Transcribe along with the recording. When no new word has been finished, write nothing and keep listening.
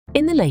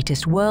In the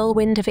latest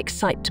whirlwind of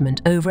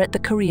excitement over at the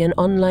Korean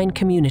online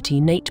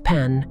community Nate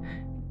Pann,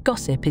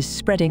 gossip is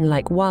spreading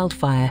like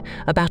wildfire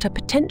about a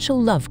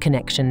potential love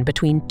connection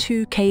between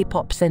two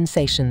K-pop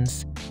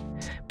sensations,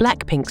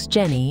 BLACKPINK's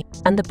Jennie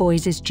and the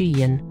Boyz'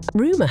 Juyeon.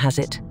 Rumor has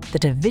it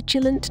that a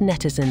vigilant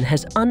netizen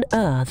has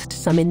unearthed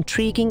some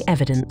intriguing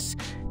evidence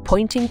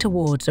pointing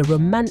towards a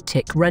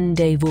romantic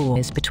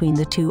rendezvous between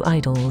the two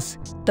idols.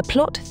 The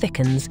plot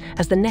thickens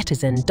as the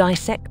netizen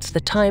dissects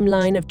the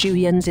timeline of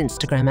Juyeon's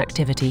Instagram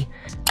activity.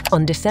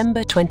 On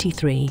December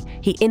 23,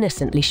 he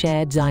innocently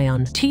shared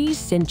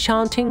Xion's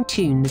enchanting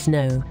tunes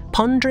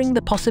pondering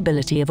the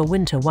possibility of a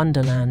winter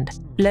wonderland.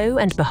 Lo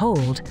and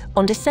behold,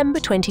 on December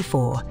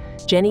 24,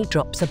 Jennie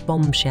drops a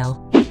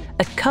bombshell,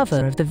 a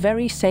cover of the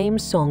very same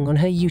song on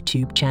her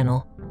YouTube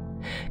channel.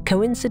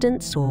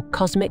 Coincidence or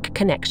cosmic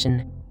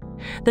connection?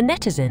 The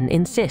netizen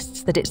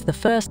insists that it's the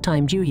first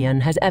time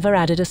Juyeon has ever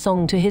added a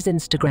song to his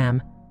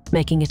Instagram,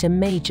 making it a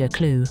major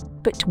clue.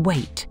 But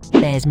wait,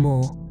 there's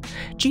more.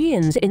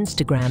 Juyeon's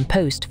Instagram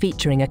post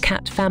featuring a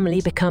cat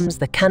family becomes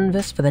the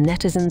canvas for the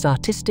netizen's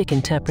artistic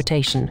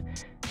interpretation.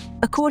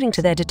 According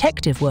to their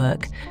detective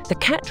work, the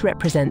cat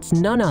represents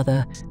none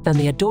other than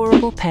the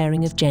adorable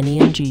pairing of Jennie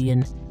and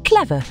Juyeon.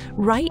 Clever,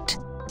 right?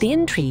 The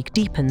intrigue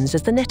deepens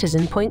as the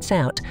netizen points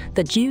out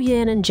that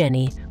Juyeon and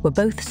Jennie were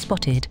both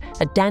spotted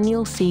at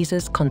Daniel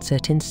Caesar's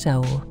concert in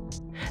Seoul.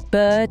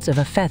 Birds of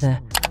a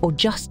feather, or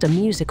just a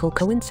musical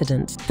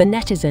coincidence? The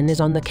netizen is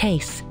on the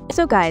case.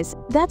 So guys,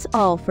 that's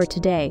all for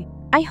today.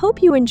 I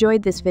hope you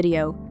enjoyed this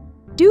video.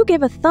 Do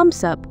give a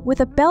thumbs up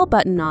with a bell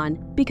button on,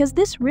 because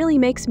this really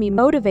makes me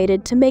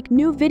motivated to make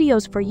new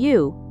videos for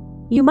you.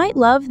 You might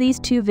love these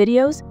two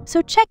videos,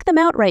 so check them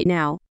out right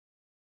now.